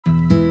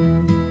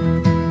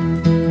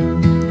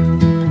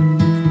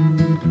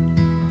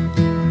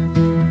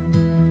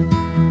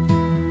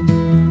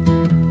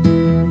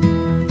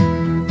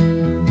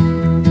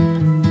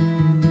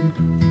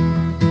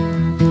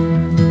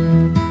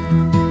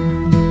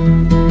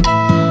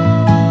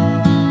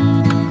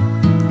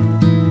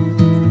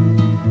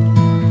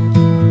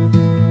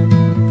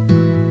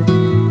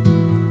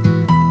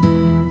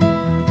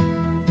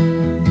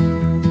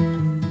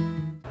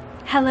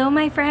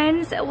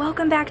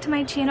back to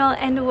my channel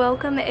and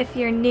welcome if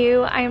you're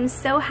new. I am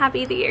so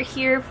happy that you're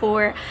here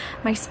for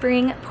my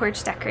spring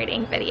porch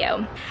decorating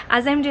video.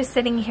 As I'm just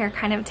sitting here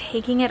kind of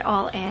taking it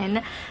all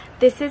in,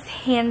 this is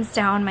hands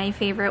down my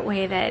favorite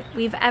way that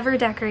we've ever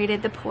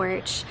decorated the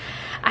porch.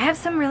 I have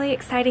some really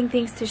exciting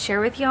things to share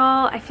with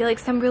y'all. I feel like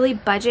some really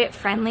budget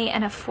friendly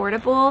and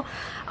affordable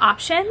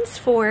options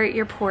for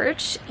your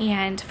porch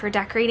and for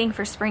decorating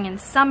for spring and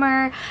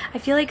summer. I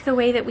feel like the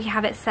way that we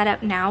have it set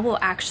up now will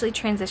actually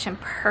transition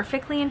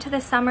perfectly into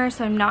the summer,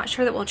 so I'm not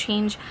sure that we'll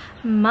change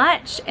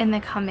much in the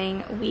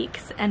coming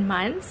weeks and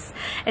months.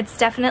 It's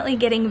definitely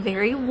getting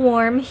very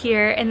warm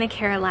here in the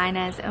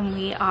Carolinas and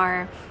we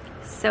are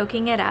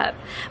soaking it up,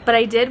 but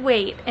I did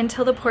wait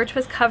until the porch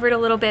was covered a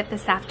little bit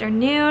this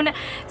afternoon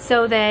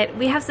so that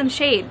we have some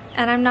shade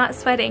and I'm not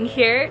sweating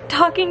here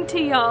talking to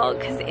y'all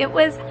because it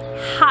was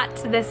hot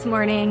this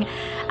morning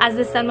as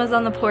the sun was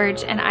on the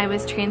porch and I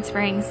was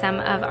transferring some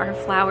of our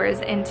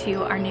flowers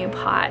into our new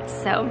pots.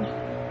 So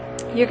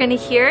you're gonna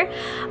hear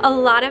a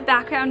lot of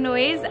background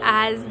noise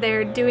as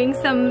they're doing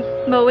some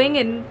mowing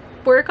and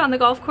work on the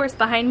golf course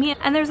behind me,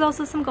 and there's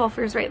also some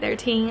golfers right there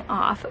teeing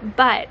off.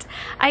 But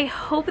I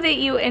hope that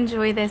you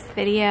enjoy this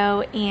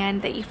video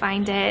and that you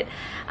find it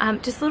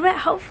just a little bit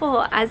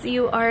helpful as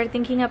you are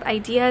thinking up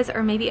ideas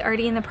or maybe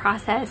already in the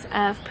process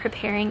of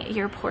preparing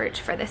your porch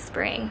for the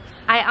spring.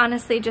 I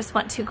honestly just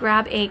want to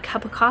grab a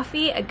cup of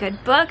coffee, a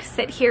good book,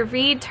 sit here,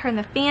 read, turn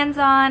the fans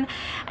on,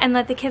 and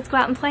let the kids go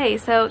out and play.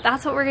 So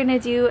that's what we're gonna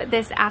do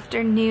this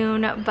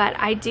afternoon, but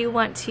I do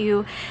want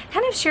to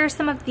kind of share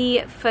some of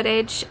the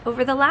footage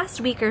over the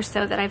last week or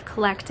so that I've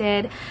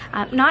collected.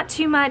 Not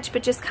too much,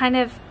 but just kind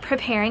of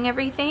preparing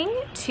everything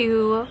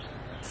to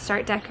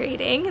start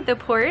decorating the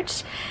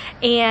porch,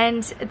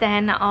 and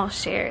then I'll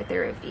share the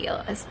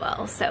reveal as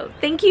well. So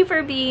thank you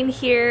for being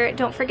here.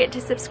 Don't forget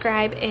to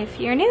subscribe if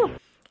you're new.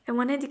 I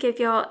wanted to give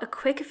y'all a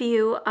quick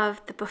view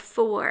of the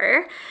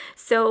before.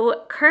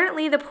 So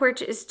currently the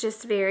porch is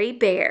just very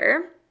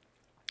bare.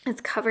 It's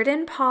covered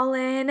in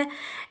pollen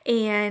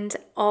and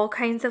all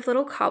kinds of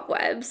little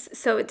cobwebs,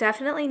 so it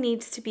definitely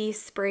needs to be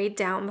sprayed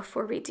down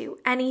before we do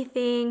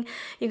anything.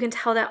 You can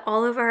tell that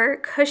all of our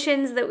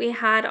cushions that we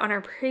had on our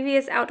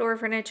previous outdoor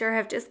furniture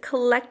have just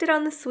collected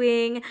on the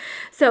swing,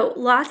 so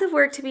lots of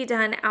work to be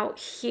done out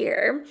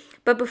here.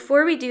 But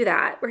before we do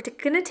that, we're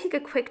gonna take a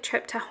quick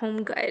trip to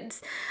Home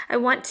Goods. I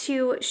want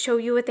to show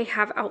you what they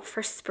have out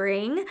for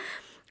spring.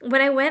 When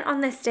I went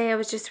on this day, I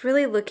was just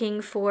really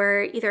looking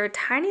for either a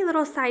tiny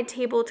little side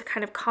table to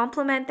kind of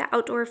complement the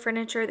outdoor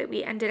furniture that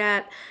we ended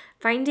up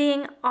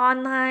finding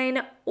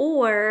online,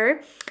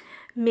 or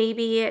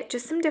maybe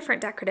just some different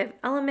decorative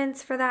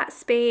elements for that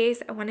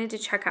space. I wanted to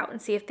check out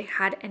and see if they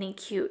had any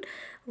cute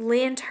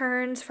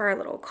lanterns for our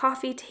little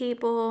coffee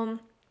table,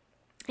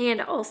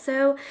 and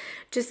also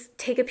just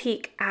take a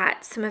peek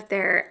at some of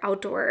their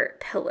outdoor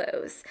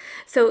pillows.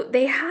 So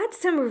they had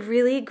some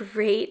really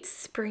great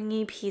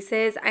springy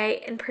pieces.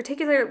 I in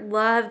particular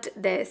loved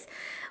this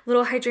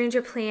little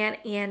hydrangea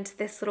plant and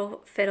this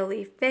little fiddle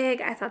leaf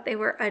fig. I thought they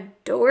were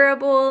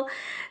adorable.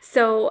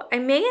 So I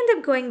may end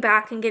up going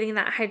back and getting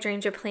that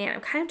hydrangea plant.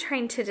 I'm kind of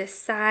trying to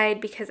decide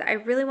because I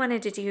really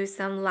wanted to do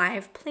some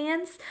live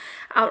plants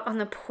out on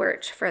the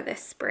porch for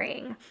this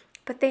spring.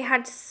 But they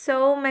had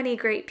so many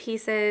great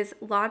pieces,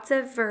 lots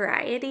of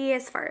variety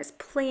as far as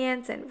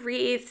plants and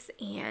wreaths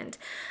and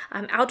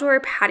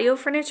outdoor patio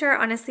furniture.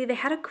 Honestly, they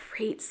had a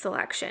great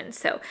selection.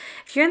 So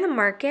if you're in the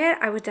market,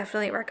 I would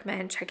definitely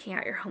recommend checking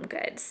out your Home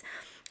Goods.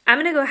 I'm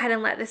going to go ahead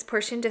and let this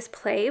portion just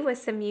play with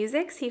some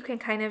music so you can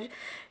kind of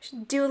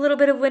do a little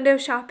bit of window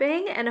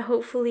shopping and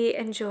hopefully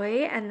enjoy,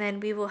 and then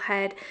we will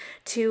head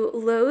to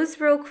Lowe's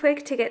real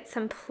quick to get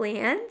some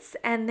plants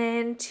and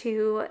then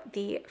to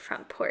the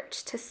front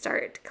porch to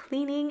start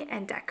cleaning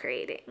and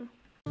decorating.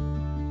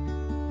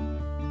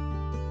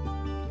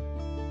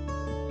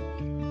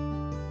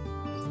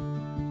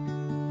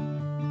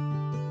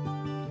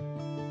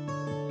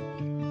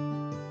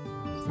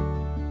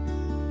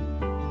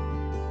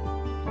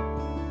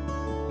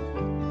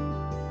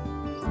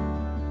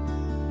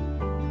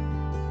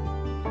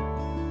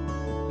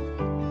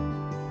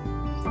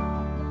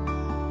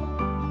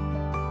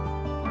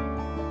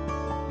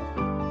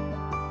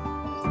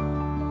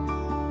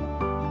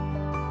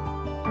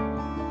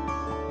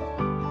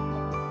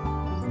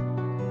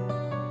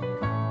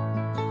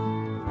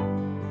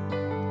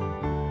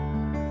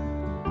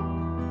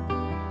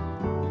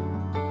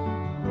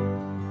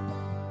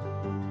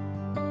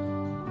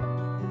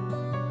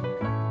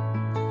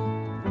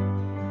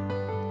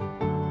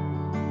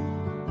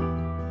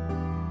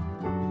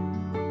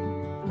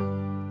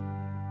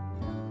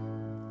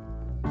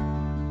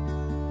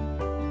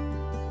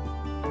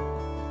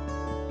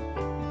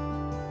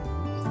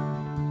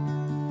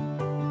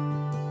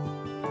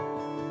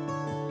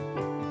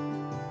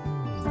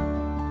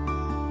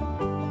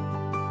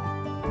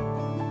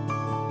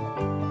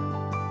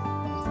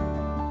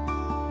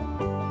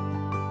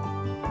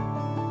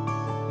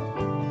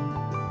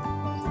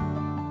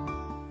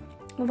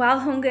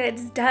 While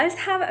HomeGoods does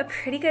have a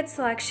pretty good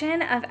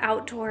selection of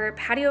outdoor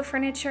patio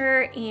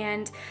furniture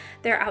and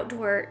their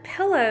outdoor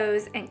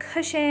pillows and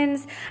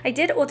cushions, I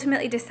did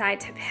ultimately decide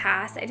to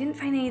pass. I didn't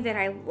find any that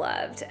I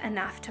loved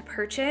enough to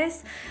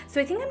purchase, so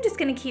I think I'm just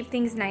going to keep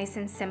things nice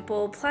and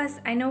simple. Plus,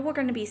 I know we're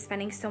going to be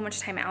spending so much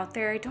time out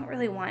there, I don't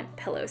really want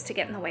pillows to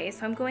get in the way,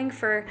 so I'm going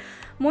for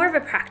more of a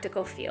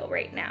practical feel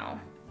right now.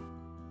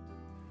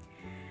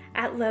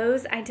 At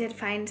Lowe's, I did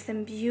find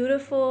some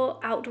beautiful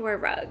outdoor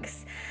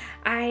rugs.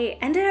 I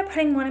ended up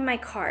putting one in my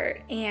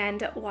cart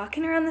and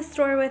walking around the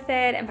store with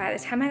it, and by the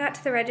time I got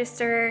to the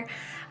register,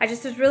 I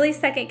just was really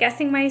second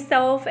guessing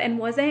myself and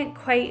wasn't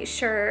quite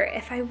sure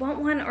if I want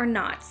one or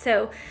not.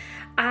 So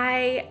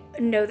I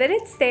know that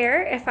it's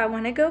there if I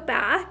want to go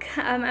back.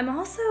 I'm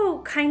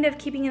also kind of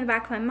keeping in the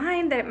back of my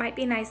mind that it might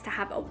be nice to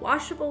have a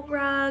washable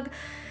rug.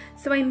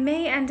 So I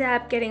may end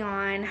up getting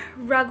on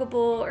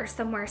Ruggable or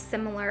somewhere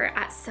similar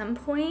at some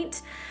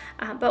point,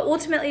 but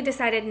ultimately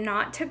decided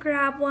not to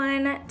grab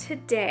one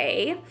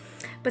today.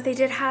 But they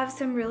did have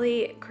some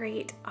really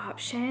great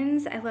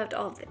options. I loved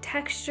all of the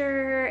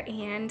texture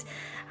and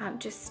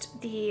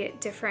just the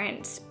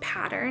different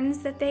patterns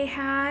that they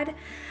had.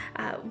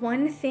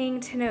 One thing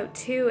to note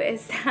too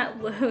is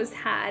that Lowe's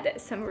had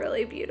some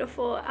really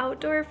beautiful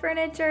outdoor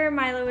furniture.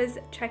 Milo was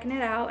checking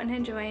it out and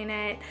enjoying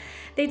it.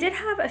 They did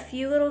have a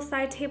few little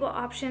side table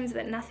options,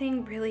 but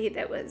nothing really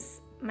that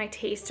was my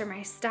taste or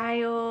my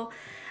style.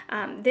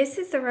 This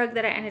is the rug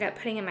that I ended up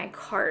putting in my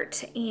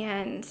cart,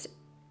 and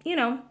you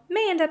know,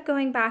 may end up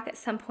going back at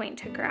some point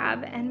to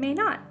grab and may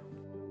not.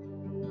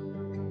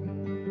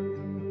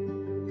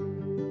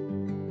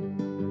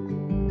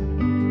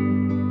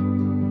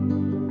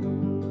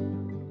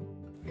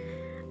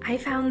 I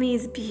found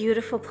these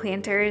beautiful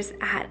planters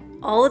at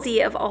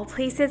Aldi of all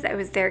places. I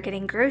was there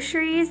getting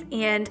groceries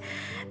and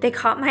they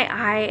caught my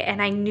eye,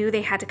 and I knew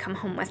they had to come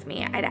home with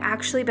me. I'd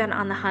actually been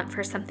on the hunt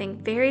for something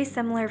very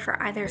similar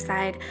for either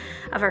side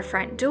of our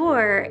front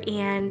door,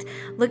 and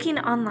looking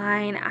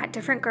online at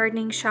different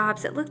gardening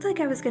shops, it looked like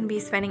I was going to be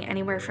spending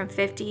anywhere from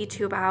 $50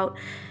 to about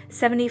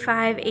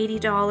 $75,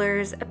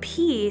 $80 a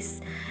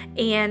piece,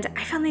 and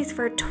I found these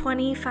for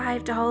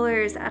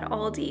 $25 at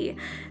Aldi.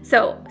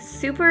 So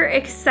super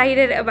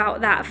excited about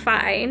that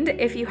find.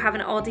 If you have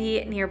an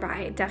Aldi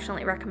nearby,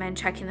 definitely recommend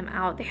checking them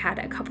out. They had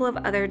a couple of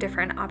other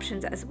different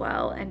options as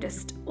well, and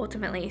just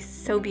ultimately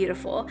so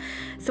beautiful.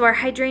 So our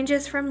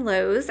hydrangeas from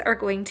Lowe's are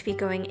going to be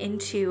going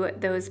into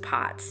those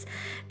pots.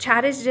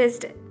 Chad is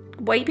just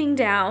wiping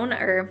down,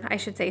 or I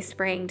should say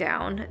spraying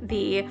down,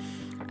 the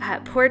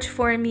porch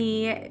for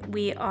me.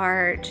 We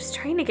are just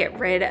trying to get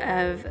rid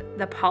of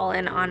the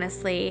pollen,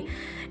 honestly,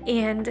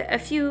 and a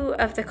few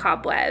of the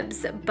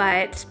cobwebs,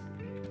 but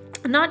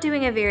I'm not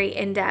doing a very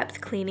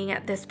in-depth cleaning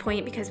at this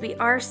point because we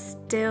are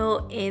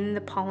still in the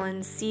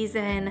pollen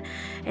season.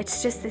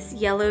 It's just this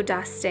yellow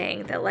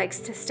dusting that likes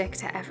to stick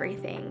to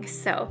everything.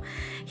 So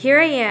here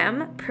I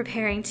am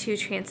preparing to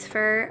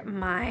transfer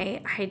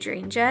my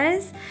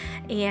hydrangeas,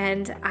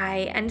 and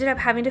I ended up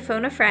having to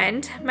phone a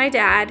friend, my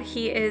dad.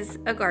 He is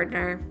a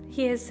gardener.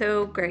 He is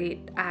so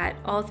great at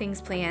all things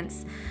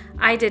plants.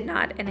 I did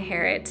not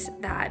inherit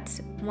that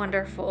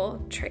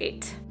wonderful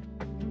trait.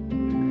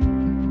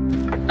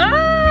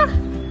 Ah!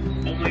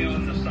 Only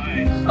on the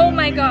sides. Oh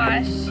my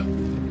gosh.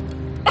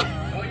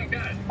 Oh, you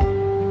got it.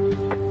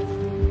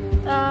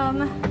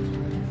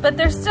 But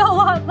there's still a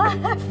lot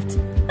left.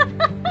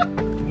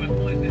 What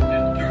plant is it?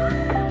 Dirt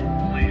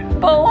plant?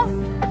 Both.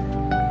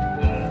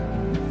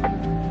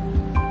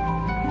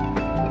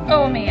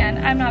 Oh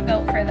man, I'm not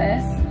built for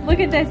this. Look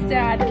at this,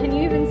 Dad. Can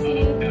you even see?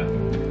 Yeah.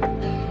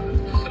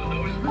 So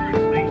those roots,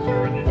 make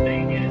sure that they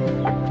get,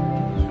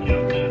 you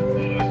know, not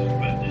moist,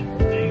 but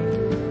that they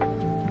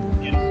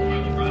get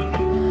soil around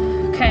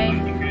them. Okay. So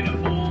you kind of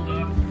hold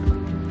up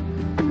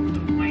the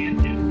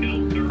plant and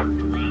build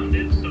dirt around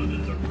it so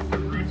that the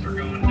roots are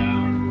going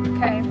down.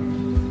 Okay.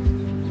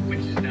 Which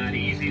is not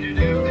easy to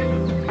do.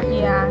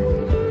 Yeah.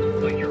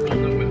 Like you're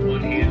holding it with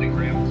one hand and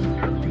grabbing some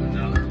dirt with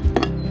another.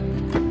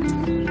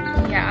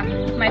 Yeah.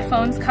 My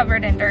phone's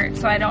covered in dirt,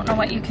 so I don't know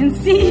what you can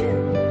see.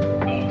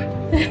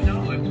 Oh, you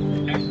know it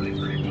actually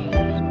pretty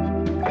well.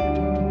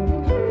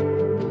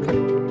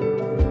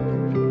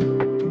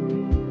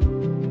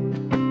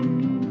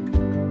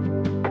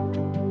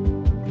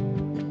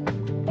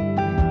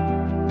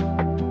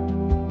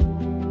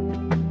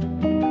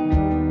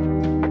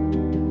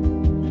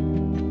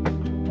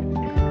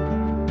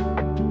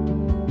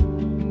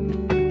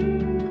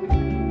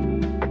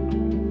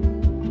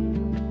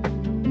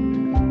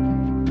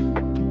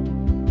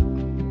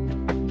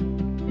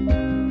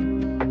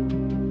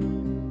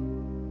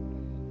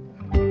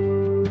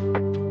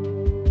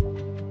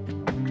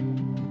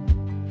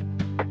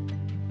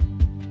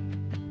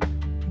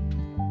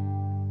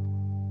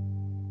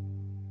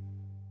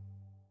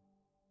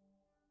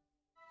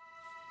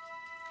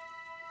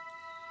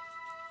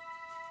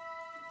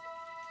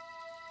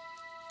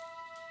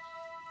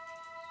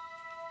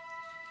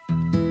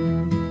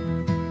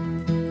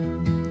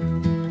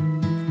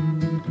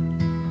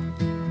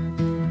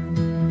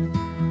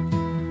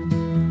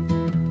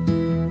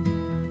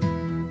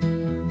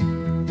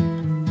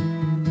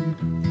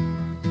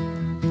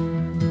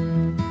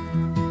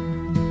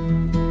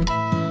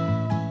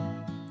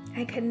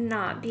 I could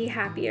not be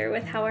happier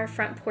with how our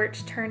front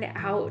porch turned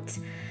out.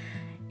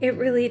 It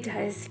really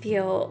does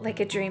feel like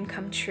a dream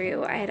come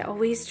true. I had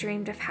always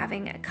dreamed of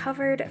having a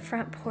covered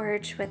front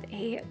porch with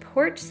a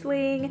porch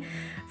swing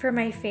for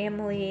my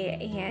family,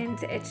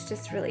 and it's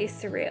just really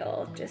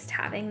surreal just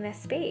having this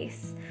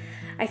space.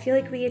 I feel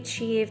like we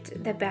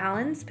achieved the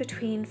balance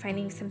between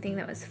finding something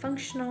that was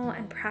functional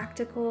and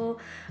practical,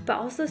 but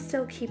also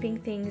still keeping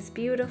things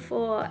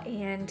beautiful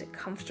and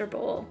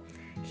comfortable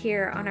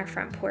here on our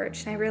front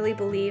porch. And I really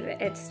believe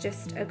it's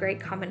just a great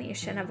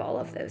combination of all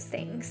of those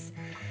things.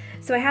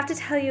 So I have to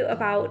tell you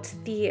about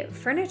the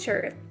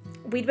furniture.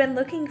 We'd been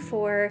looking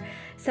for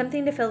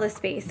something to fill the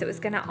space that was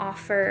going to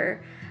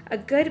offer a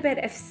good bit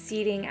of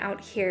seating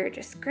out here,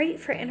 just great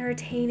for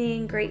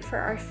entertaining, great for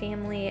our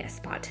family, a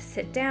spot to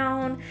sit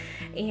down,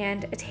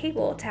 and a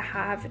table to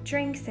have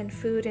drinks and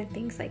food and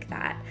things like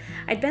that.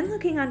 I'd been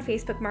looking on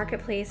Facebook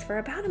Marketplace for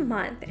about a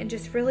month and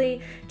just really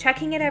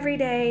checking it every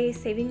day,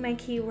 saving my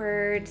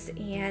keywords,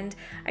 and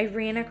I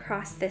ran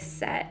across this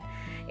set.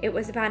 It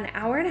was about an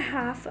hour and a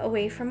half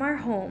away from our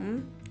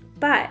home,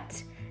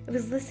 but it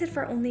was listed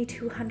for only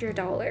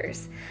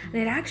 $200, and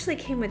it actually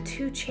came with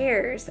 2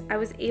 chairs. I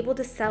was able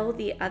to sell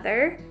the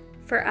other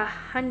for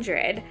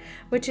 $100,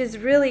 which is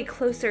really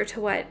closer to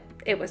what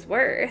it was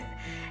worth.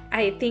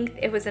 I think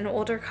it was an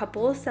older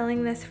couple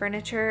selling this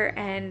furniture,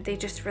 and they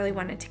just really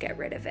wanted to get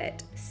rid of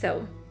it.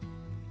 So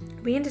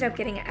we ended up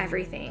getting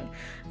everything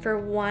for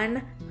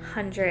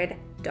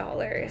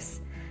 $100.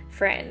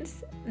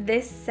 Friends,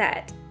 this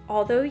set,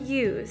 although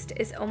used,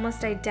 is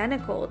almost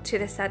identical to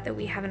the set that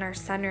we have in our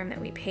sunroom that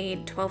we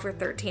paid $1,200 or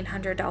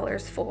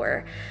 $1,300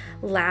 for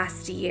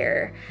last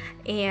year.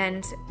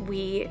 And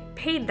we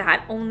paid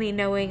that only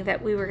knowing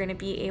that we were going to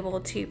be able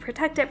to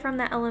protect it from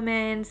the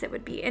elements. It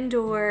would be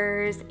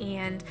indoors,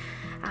 and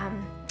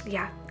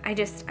yeah,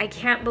 I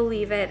can't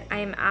believe it. I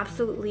am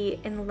absolutely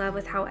in love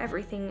with how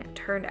everything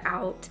turned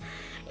out,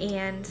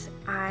 and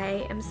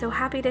I am so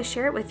happy to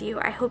share it with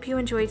you. I hope you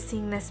enjoyed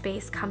seeing this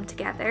space come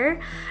together.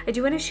 I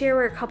do want to share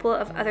where a couple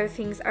of other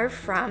things are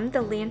from.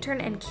 The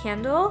lantern and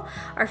candle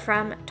are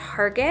from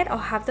Target. I'll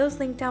have those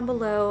linked down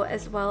below,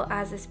 as well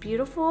as this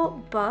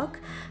beautiful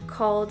book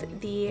called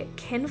The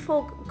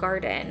Kinfolk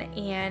Garden,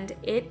 and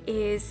it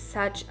is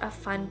such a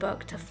fun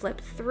book to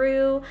flip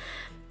through.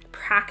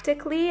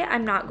 Practically,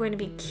 I'm not going to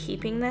be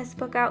keeping this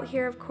book out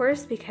here, of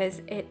course,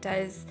 because it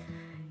does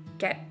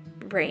get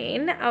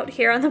rain out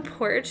here on the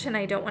porch and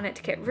I don't want it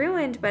to get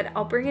ruined, but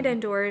I'll bring it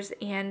indoors,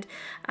 and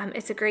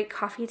it's a great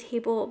coffee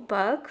table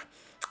book.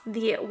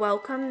 The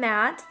welcome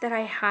mat that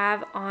I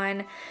have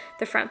on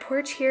the front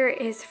porch here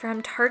is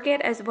from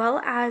Target, as well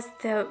as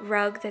the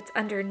rug that's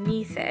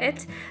underneath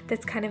it.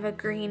 That's kind of a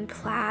green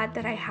plaid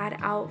that I had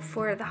out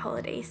for the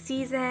holiday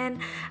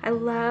season. I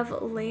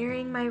love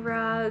layering my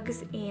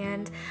rugs,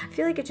 and I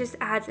feel like it just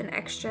adds an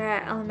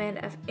extra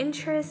element of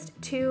interest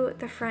to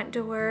the front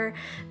door.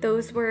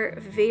 Those were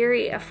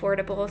very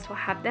affordable, so I'll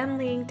have them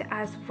linked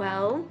as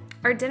well.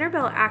 Our dinner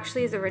bell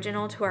actually is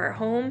original to our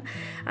home.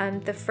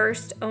 The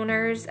first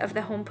owners of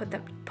the home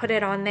put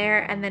it on there,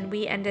 and then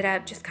we ended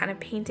up just kind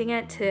of painting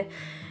it to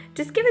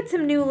just give it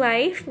some new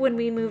life when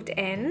we moved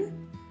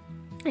in.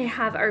 I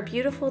have our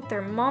beautiful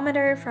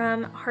thermometer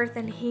from Hearth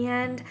and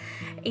Hand,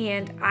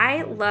 and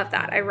I love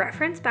that. I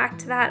reference back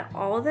to that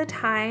all the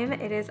time.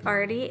 It is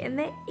already in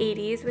the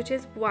 80s, which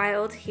is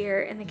wild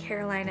here in the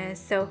Carolinas.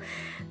 So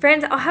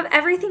friends, I'll have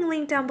everything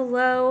linked down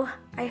below.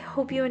 I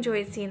hope you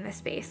enjoyed seeing this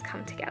space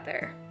come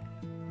together.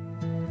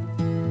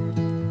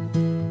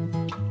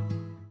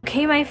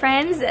 Okay, my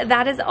friends,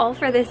 that is all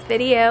for this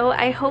video.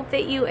 I hope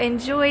that you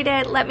enjoyed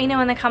it. Let me know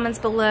in the comments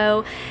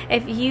below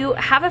if you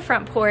have a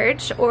front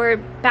porch or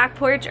back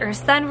porch or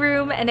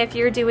sunroom, and if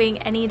you're doing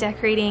any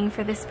decorating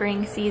for the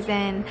spring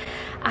season.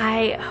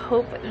 I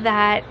hope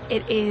that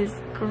it is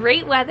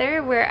great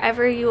weather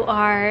wherever you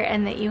are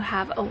and that you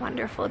have a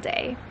wonderful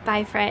day.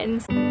 Bye,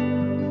 friends.